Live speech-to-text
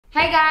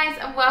Hey guys,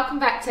 and welcome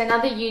back to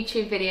another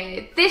YouTube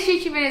video. This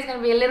YouTube video is going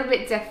to be a little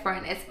bit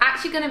different. It's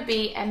actually going to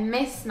be a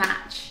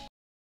mismatch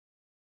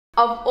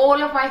of all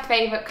of my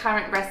favorite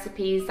current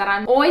recipes that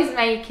I'm always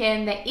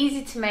making. They're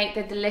easy to make,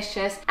 they're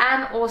delicious,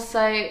 and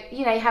also,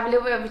 you know, you have a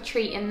little bit of a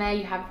treat in there,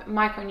 you have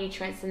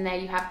micronutrients in there,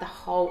 you have the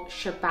whole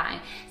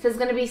shebang. So there's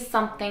going to be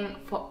something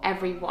for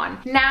everyone.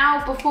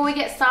 Now, before we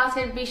get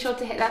started, be sure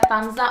to hit that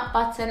thumbs up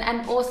button,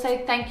 and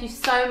also thank you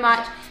so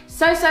much,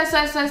 so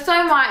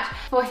much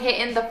for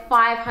hitting the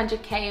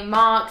 500k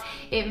mark.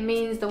 It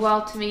means the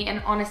world to me,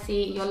 and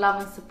honestly, your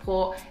love and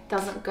support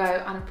doesn't go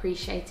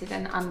unappreciated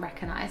and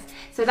unrecognized.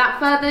 So without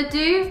further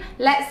ado,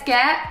 let's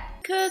get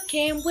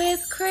cooking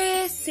with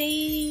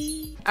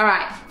Krissy. All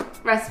right,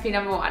 recipe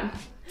number one.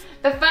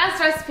 The first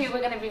recipe we're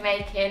going to be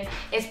making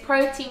is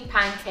protein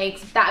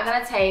pancakes that are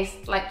going to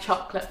taste like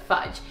chocolate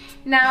fudge.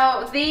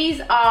 Now, these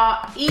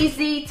are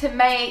easy to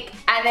make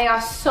and they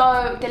are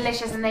so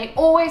delicious, and they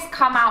always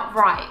come out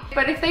right.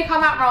 But if they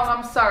come out wrong,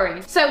 I'm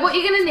sorry. So what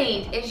you're going to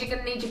need is you're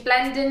going to need your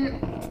blending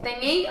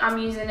thingy. I'm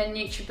using a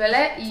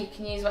NutriBullet. You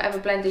can use whatever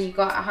blender you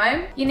got at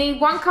home. You need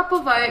 1 cup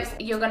of oats.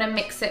 You're going to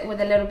mix it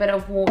with a little bit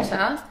of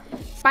water.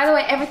 By the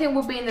way, everything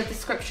will be in the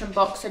description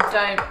box, so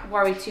don't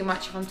worry too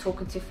much if I'm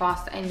talking too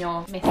fast and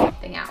you're missing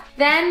something out.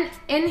 Then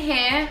in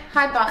here,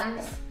 hi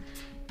buttons.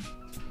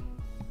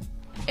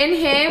 In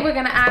here, we're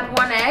gonna add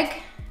 1 egg.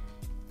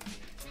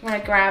 I'm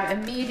gonna grab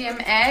a medium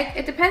egg.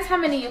 It depends how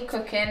many you're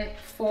cooking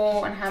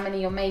for and how many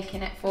you're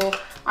making it for.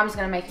 I'm just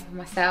gonna make it for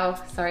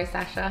myself. Sorry,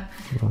 Sasha.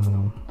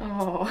 Wow.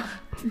 Oh.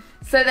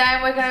 So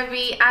then we're gonna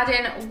be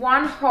adding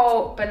 1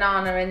 whole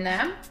banana in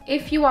there.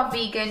 If you are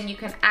vegan, you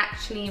can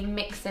actually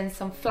mix in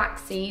some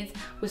flax seeds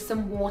with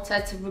some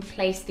water to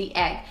replace the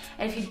egg.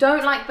 And if you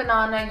don't like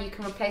banana, you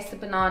can replace the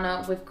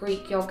banana with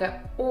Greek yogurt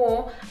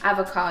or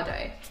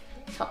avocado.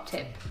 Top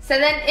tip. So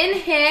then in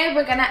here,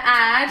 we're gonna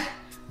add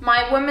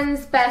my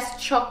Woman's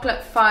Best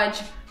chocolate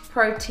fudge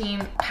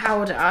protein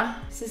powder.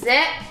 This is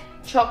it,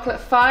 chocolate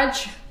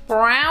fudge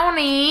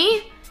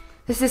brownie.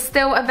 This is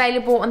still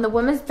available on the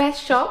Woman's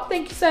Best shop.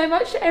 Thank you so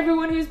much to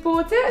everyone who's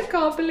bought it. I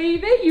can't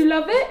believe it. You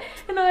love it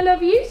and I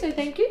love you, so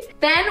thank you.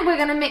 Then we're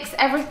gonna mix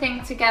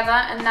everything together,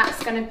 and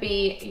that's gonna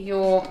be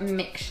your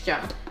mixture,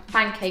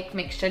 pancake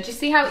mixture. Do you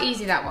see how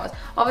easy that was?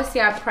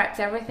 Obviously I prepped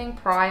everything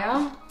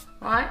prior,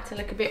 right, to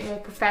look a bit more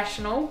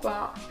professional,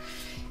 but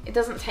it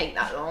doesn't take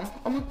that long.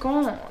 Oh my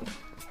god.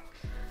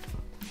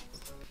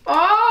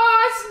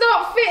 Oh, it's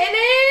not fitting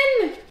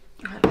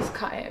in. Right, let's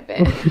cut it a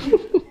bit.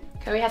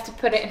 Okay, we had to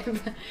put it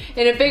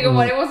in a bigger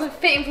one. It wasn't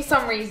fitting for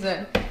some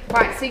reason.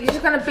 Right, so you're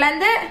just gonna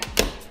blend it.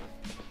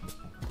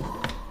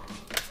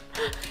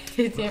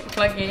 You didn't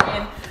plug it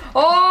in.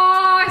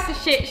 Oh, it's a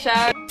shit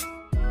show.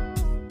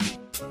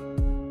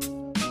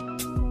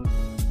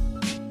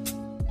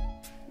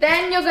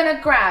 Then you're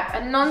gonna grab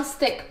a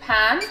non-stick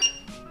pan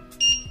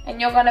and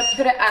you're gonna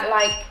put it at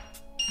like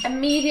a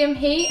medium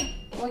heat.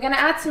 We're gonna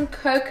add some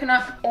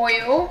coconut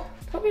oil,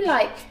 probably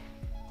like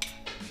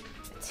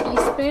a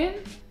teaspoon.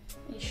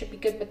 You should be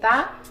good with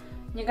that.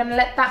 You're gonna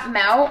let that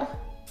melt.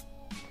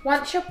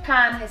 Once your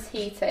pan has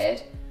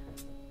heated,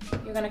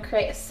 you're gonna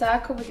create a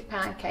circle with your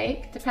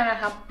pancake, depending on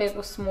how big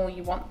or small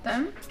you want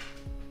them.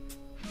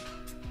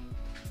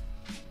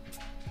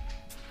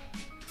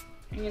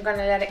 And you're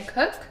gonna let it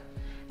cook,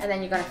 and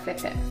then you're gonna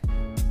flip it.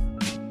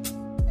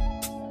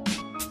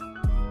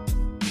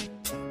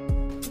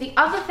 The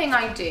other thing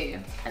I do,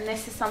 and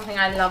this is something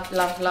I love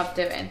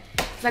doing,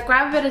 is I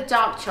grab a bit of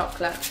dark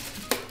chocolate,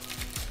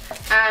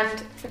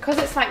 and because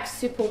it's like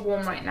super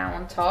warm right now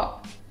on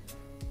top,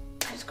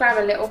 I just grab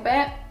a little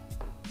bit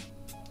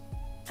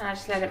and I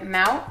just let it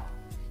melt.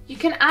 You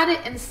can add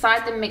it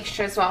inside the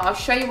mixture as well. I'll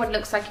show you what it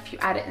looks like if you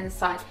add it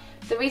inside.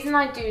 The reason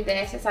I do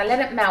this is I let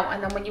it melt,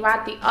 and then when you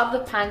add the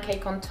other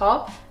pancake on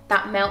top,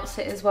 that melts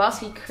it as well,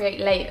 so you create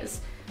layers.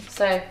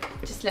 So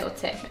just a little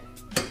tip.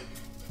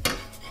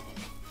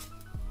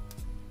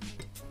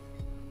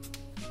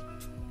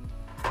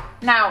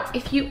 Now,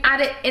 if you add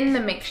it in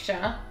the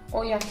mixture,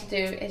 all you have to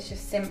do is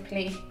just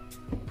simply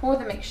pour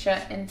the mixture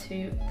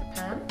into the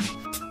pan.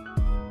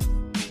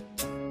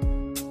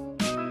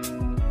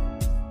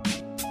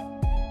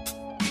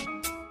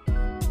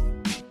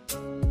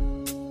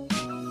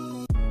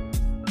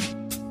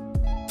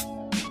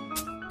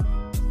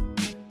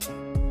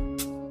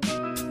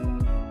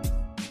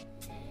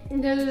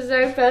 This is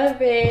so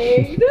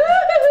perfect.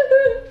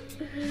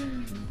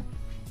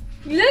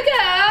 Look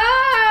at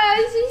her,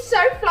 she's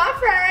so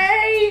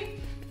fluffy.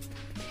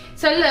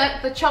 So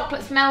look, the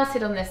chocolate's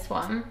melted on this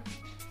one.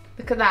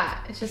 Look at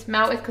that, it's just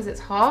melted because it's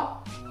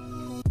hot.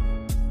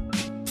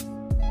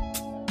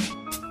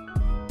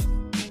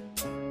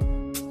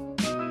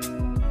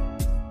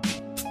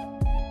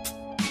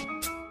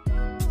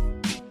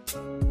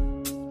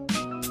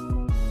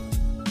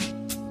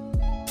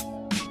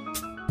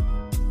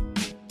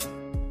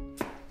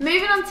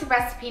 Moving on to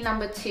recipe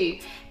number 2.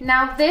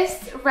 Now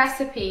this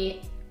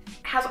recipe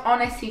has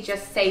honestly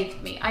just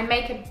saved me. I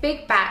make a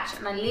big batch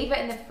and I leave it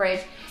in the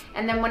fridge,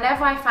 and then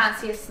whenever I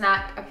fancy a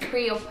snack, a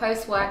pre or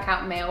post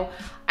workout meal,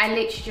 I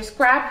literally just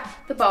grab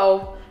the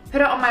bowl,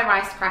 put it on my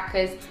rice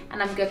crackers,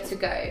 and I'm good to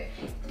go.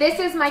 This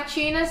is my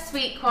tuna,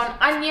 sweet corn,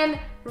 onion,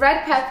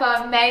 red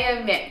pepper,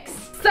 mayo mix.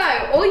 So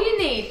all you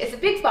need is a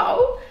big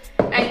bowl,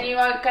 and you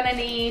are gonna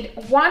need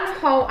 1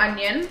 whole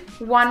onion,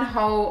 1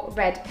 whole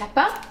red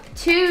pepper,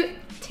 2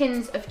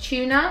 tins of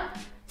tuna,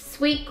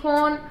 sweet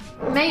corn,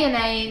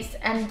 mayonnaise,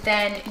 and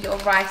then your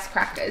rice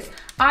crackers.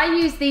 I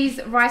use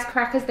these rice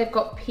crackers, they've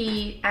got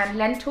pea and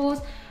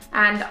lentils,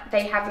 and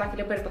they have like a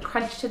little bit of a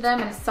crunch to them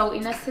and a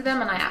saltiness to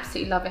them, and I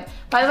absolutely love it.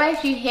 By the way,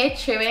 if you hear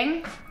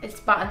chewing, it's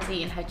Buttons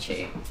eating her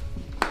chew.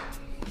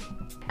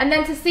 And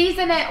then to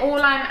season it,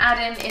 all I'm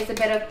adding is a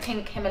bit of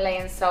pink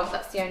Himalayan salt.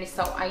 That's the only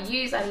salt I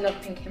use. I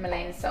love pink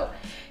Himalayan salt.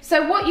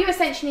 So what you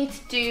essentially need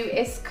to do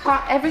is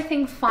cut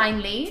everything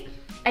finely,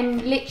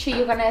 and literally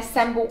you're gonna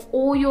assemble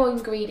all your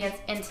ingredients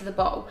into the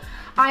bowl.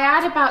 I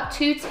add about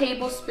 2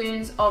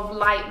 tablespoons of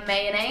light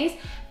mayonnaise,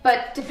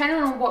 but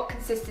depending on what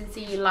consistency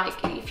you like,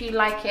 if you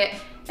like it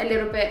a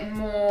little bit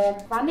more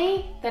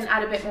runny, then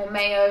add a bit more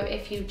mayo.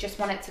 If you just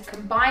want it to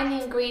combine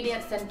the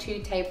ingredients, then 2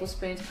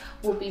 tablespoons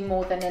will be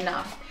more than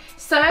enough.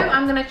 So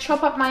I'm gonna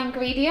chop up my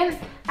ingredients,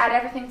 add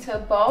everything to a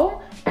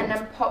bowl, and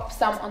then pop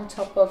some on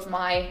top of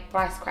my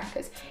rice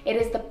crackers. It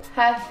is the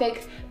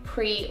perfect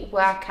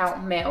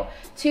pre-workout meal.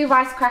 2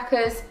 rice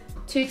crackers,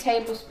 2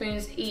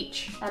 tablespoons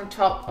each on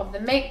top of the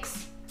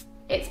mix.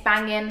 It's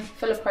banging,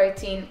 full of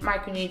protein,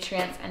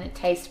 micronutrients, and it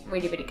tastes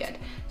really, really good.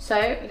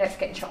 So let's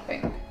get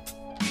chopping.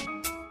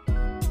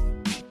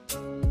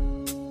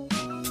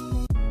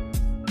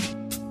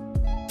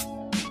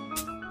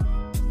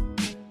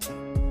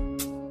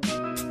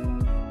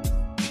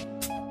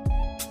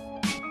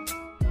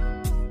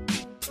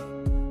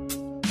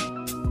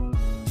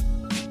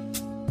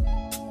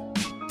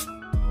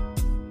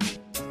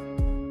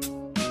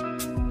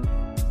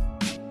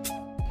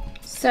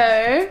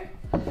 So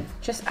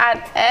just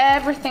add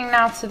everything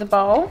now to the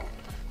bowl.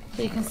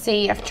 So you can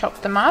see I've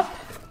chopped them up,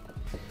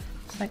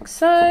 just like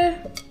so.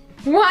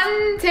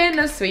 1 tin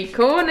of sweet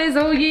corn is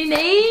all you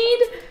need.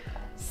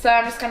 So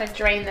I'm just gonna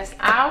drain this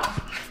out.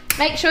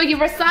 Make sure you're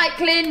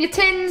recycling your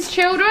tins,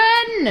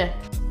 children.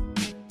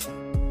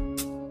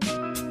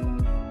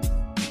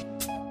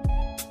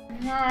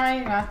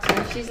 Hi,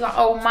 Rattle. She's like,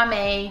 oh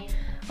mummy,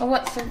 I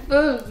want some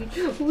food.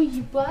 What are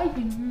you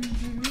buying?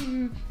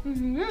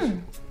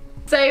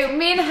 So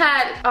me and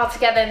her are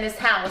together in this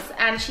house,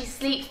 and she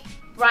sleeps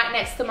right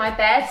next to my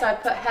bed, so I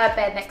put her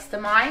bed next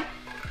to mine.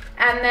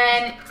 And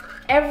then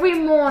every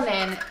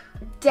morning,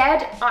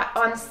 dead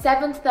on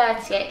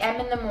 7:30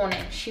 a.m. in the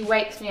morning, she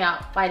wakes me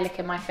up by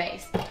licking my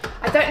face.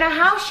 I don't know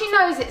how she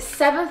knows it's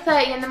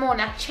 7:30 in the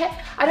morning.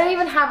 I don't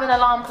even have an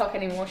alarm clock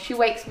anymore. She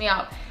wakes me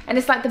up, and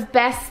it's like the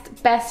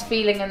best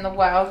feeling in the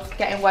world,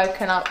 getting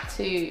woken up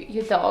to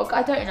your dog.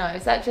 I don't know,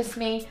 is that just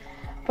me?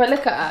 But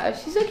look at her,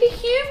 she's like a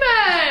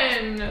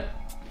human.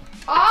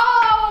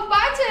 Oh,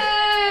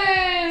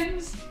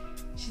 Buttons!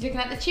 She's looking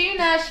at the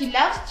tuna. She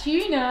loves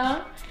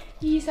tuna.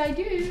 Yes, I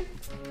do.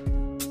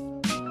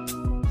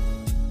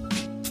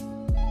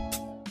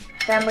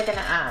 Then we're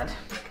gonna add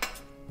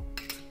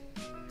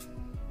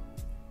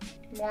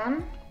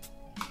 1,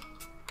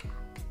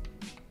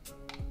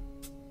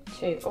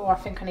 2. Oh, I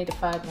think I need a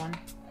 3rd one.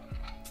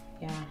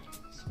 Yeah,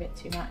 it's a bit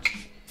too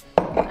much.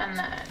 And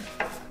then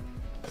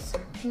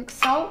some pink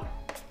salt.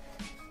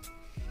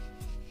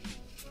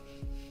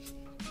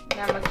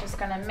 Then we're just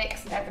gonna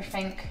mix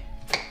everything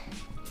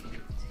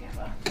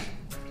together.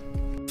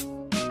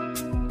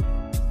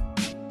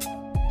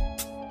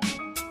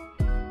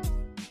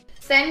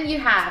 Then you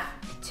have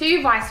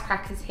 2 rice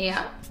crackers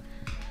here,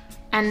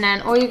 and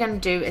then all you're gonna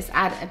do is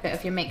add a bit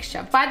of your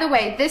mixture. By the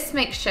way, this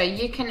mixture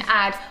you can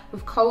add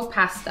with cold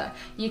pasta,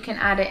 you can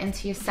add it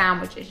into your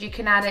sandwiches, you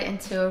can add it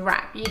into a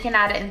wrap, you can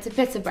add it into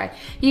pita bread,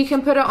 you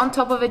can put it on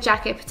top of a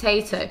jacket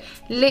potato.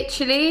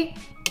 Literally,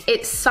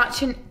 it's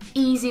such an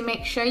easy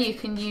mixture you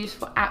can use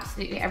for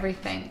absolutely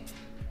everything.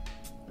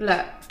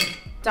 Look,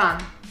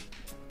 done.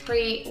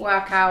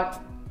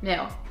 Pre-workout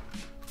meal.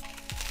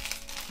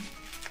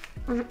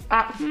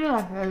 Absolutely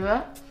my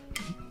favorite.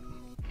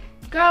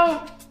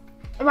 Go.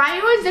 Why are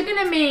you always looking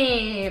at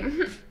me?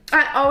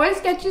 I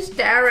always get you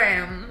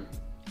staring.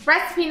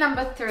 Recipe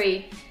number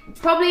 3.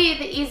 Probably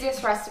the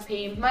easiest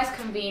recipe, most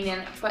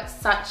convenient, but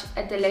such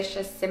a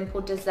delicious, simple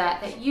dessert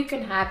that you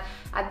can have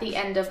at the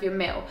end of your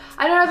meal.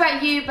 I don't know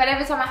about you, but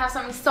every time I have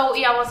something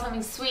salty, I want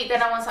something sweet,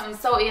 then I want something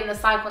salty, and the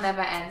cycle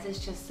never ends.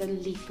 It's just a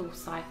lethal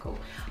cycle.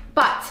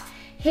 But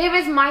here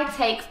is my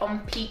take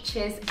on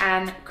peaches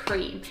and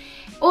cream.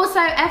 Also,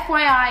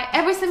 FYI,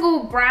 every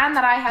single brand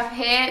that I have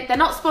here, they're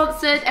not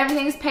sponsored,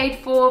 everything's paid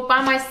for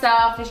by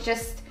myself. It's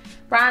just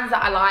brands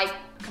that I like,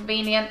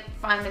 convenient,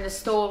 find them in the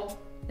store,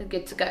 they're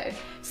good to go.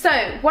 So,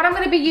 what I'm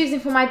gonna be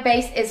using for my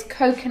base is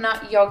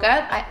coconut yogurt.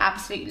 I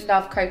absolutely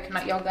love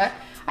coconut yogurt.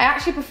 I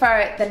actually prefer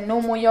it than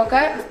normal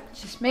yogurt.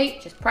 It's just me,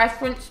 just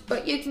preference,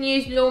 but you can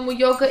use normal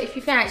yogurt if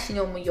you fancy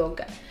normal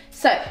yogurt.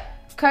 So,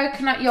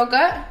 coconut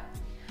yogurt.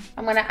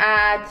 I'm gonna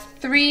add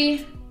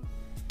 3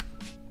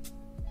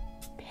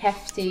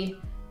 hefty,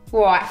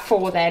 right,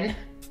 4 then,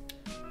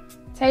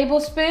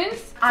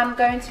 tablespoons. I'm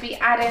going to be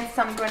adding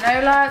some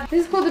granola.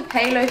 This is called the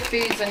Palo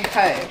Foods & Co.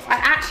 I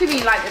actually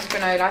really like this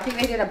granola. I think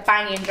they did a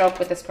banging job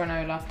with this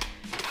granola.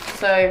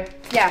 So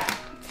yeah,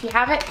 if you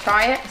have it,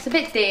 try it. It's a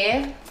bit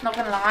dear, not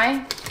gonna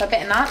lie. It's a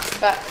bit nuts,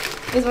 but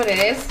it is what it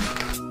is.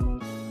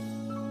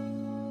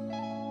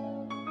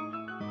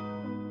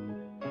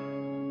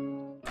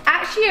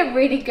 Actually a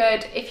really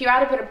good, if you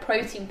add a bit of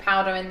protein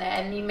powder in there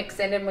and you mix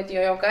it in with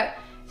your yogurt,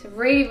 it's a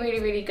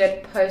really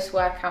good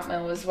post-workout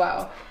meal as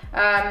well.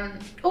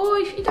 Or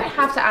if you don't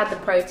have to add the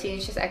protein,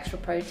 it's just extra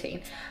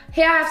protein.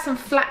 Here I have some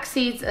flax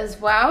seeds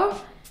as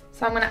well.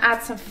 So I'm gonna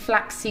add some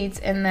flax seeds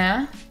in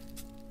there.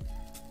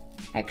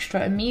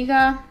 Extra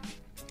omega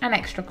and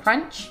extra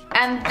crunch.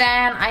 And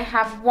then I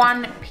have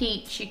 1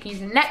 peach. You can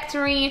use a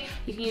nectarine,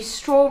 you can use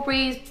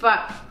strawberries,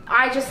 but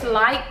I just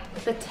like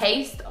the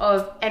taste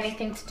of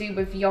anything to do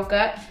with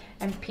yogurt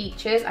and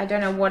peaches. I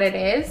don't know what it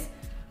is,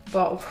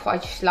 but I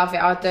just love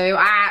it, I do.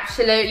 I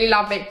absolutely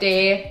love it,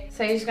 dear.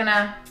 So you're just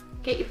gonna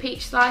get your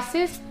peach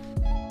slices.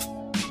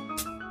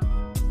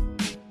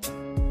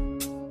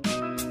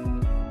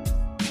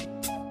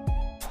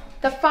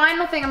 The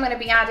final thing I'm gonna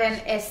be adding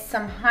is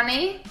some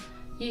honey.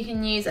 You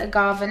can use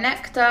agave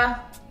nectar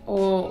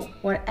or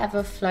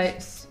whatever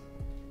floats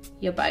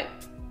your boat.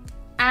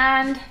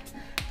 And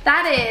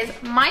that is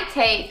my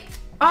take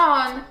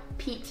on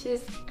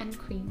peaches and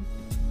cream.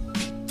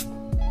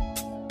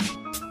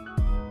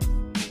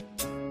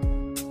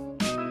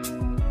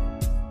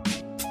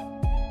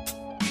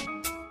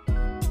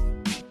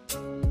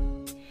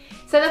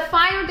 So the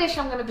final dish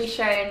I'm going to be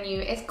showing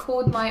you is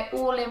called my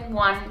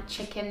all-in-one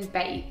chicken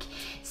bake.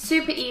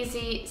 Super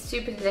easy,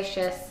 super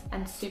delicious,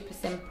 and super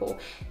simple.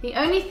 The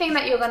only thing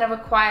that you're going to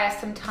require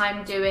some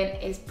time doing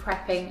is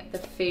prepping the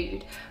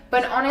food.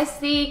 But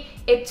honestly,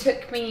 it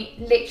took me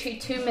literally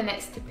 2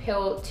 minutes to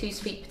peel 2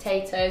 sweet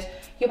potatoes.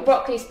 Your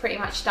broccoli is pretty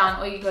much done.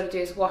 All you got to do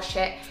is wash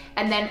it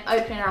and then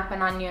opening up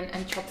an onion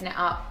and chopping it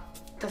up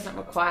doesn't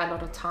require a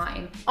lot of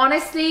time.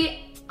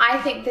 Honestly, I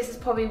think this is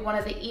probably one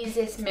of the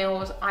easiest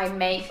meals I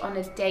make on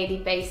a daily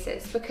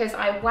basis because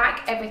I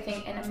whack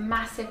everything in a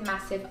massive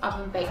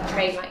oven baked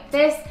tray like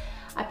this.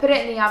 I put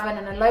it in the oven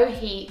on a low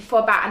heat for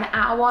about an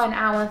hour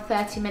and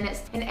 30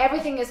 minutes, and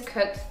everything is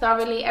cooked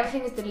thoroughly,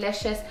 everything is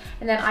delicious,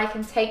 and then I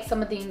can take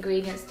some of the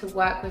ingredients to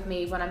work with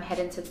me when I'm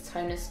heading to the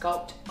Tuna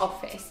Sculpt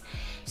office.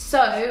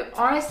 So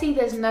honestly,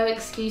 there's no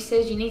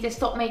excuses. You need to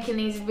stop making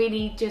these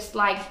really just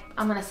like,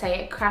 I'm gonna say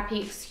it,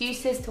 crappy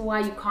excuses to why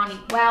you can't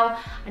eat well.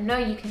 I know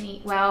you can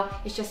eat well.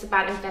 It's just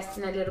about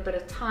investing a little bit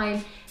of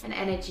time and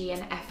energy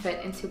and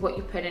effort into what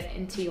you're putting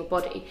into your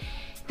body.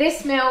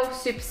 This meal,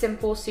 super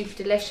simple, super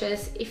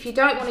delicious. If you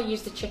don't want to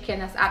use the chicken,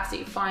 that's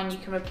absolutely fine. You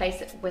can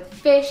replace it with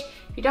fish.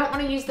 If you don't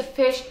want to use the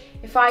fish,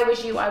 if I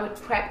was you, I would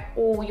prep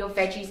all your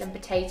veggies and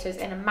potatoes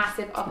in a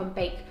massive oven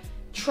bake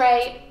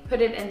tray, put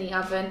it in the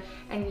oven,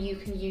 and you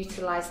can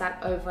utilize that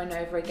over and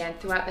over again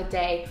throughout the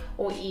day,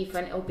 or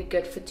even it'll be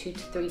good for 2 to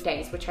 3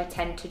 days, which I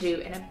tend to do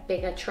in a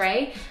bigger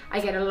tray.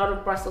 I get a lot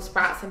of Brussels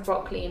sprouts and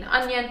broccoli and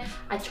onion.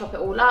 I chop it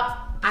all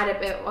up, add a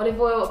bit of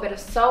olive oil, a bit of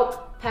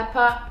salt,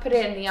 pepper, put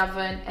it in the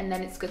oven, and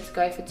then it's good to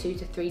go for 2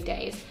 to 3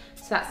 days.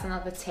 So that's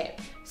another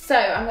tip. So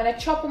I'm gonna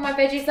chop all my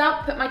veggies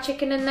up, put my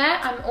chicken in there.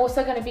 I'm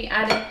also gonna be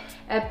adding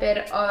a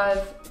bit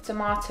of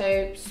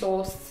tomato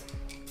sauce,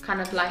 kind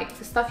of like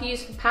the stuff you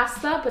use for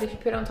pasta, but if you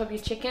put it on top of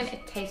your chicken,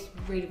 it tastes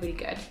really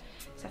good.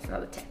 So that's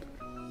another tip.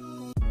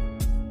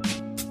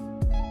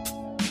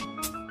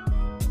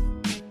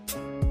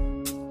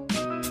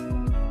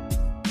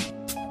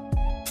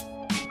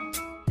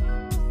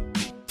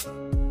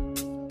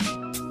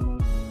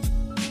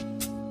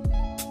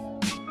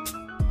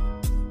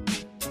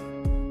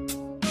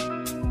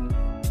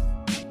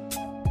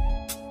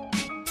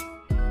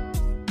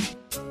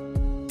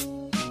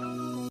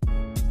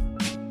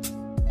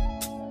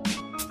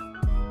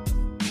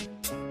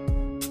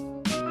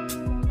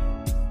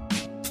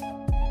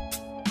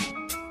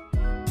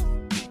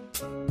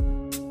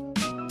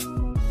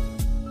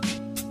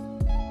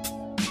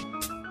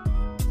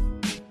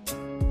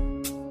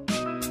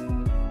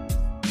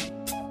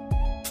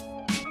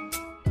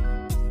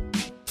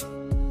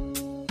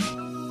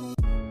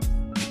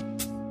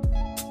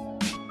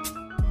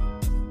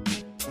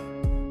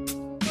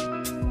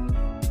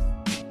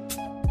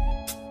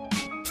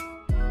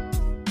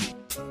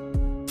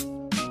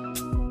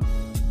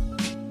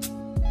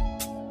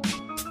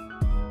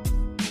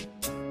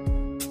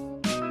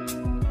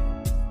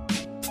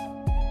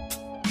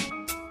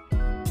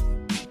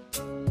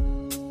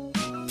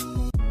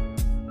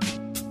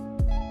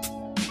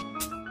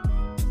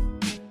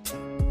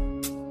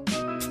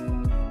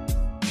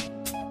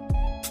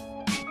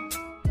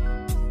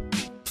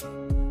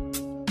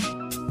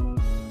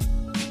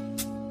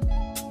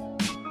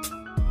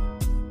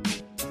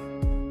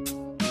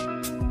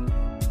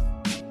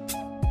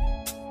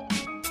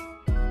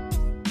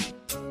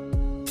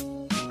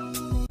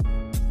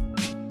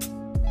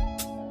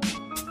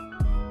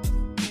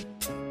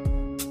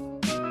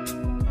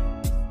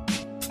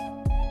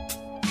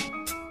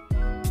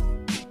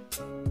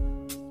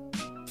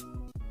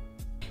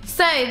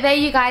 So there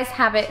you guys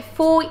have it,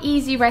 4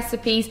 easy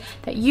recipes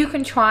that you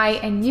can try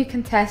and you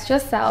can test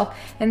yourself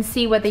and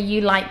see whether you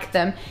like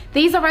them.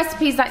 These are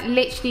recipes that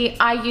literally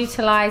I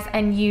utilize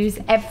and use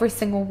every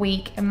single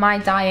week in my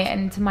diet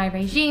and into my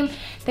regime.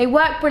 They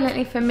work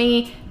brilliantly for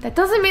me. That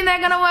doesn't mean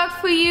they're gonna work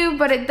for you,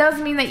 but it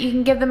does mean that you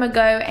can give them a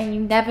go, and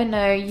you never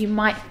know, you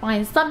might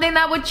find something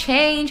that would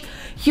change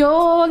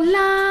your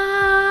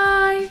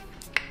life.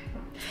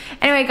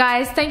 Anyway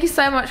guys, thank you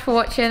so much for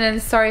watching,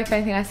 and sorry if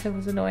anything I said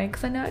was annoying,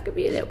 because I know I could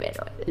be a little bit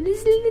annoying.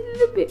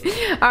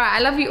 Alright, I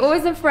love you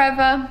always and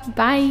forever.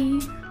 Bye.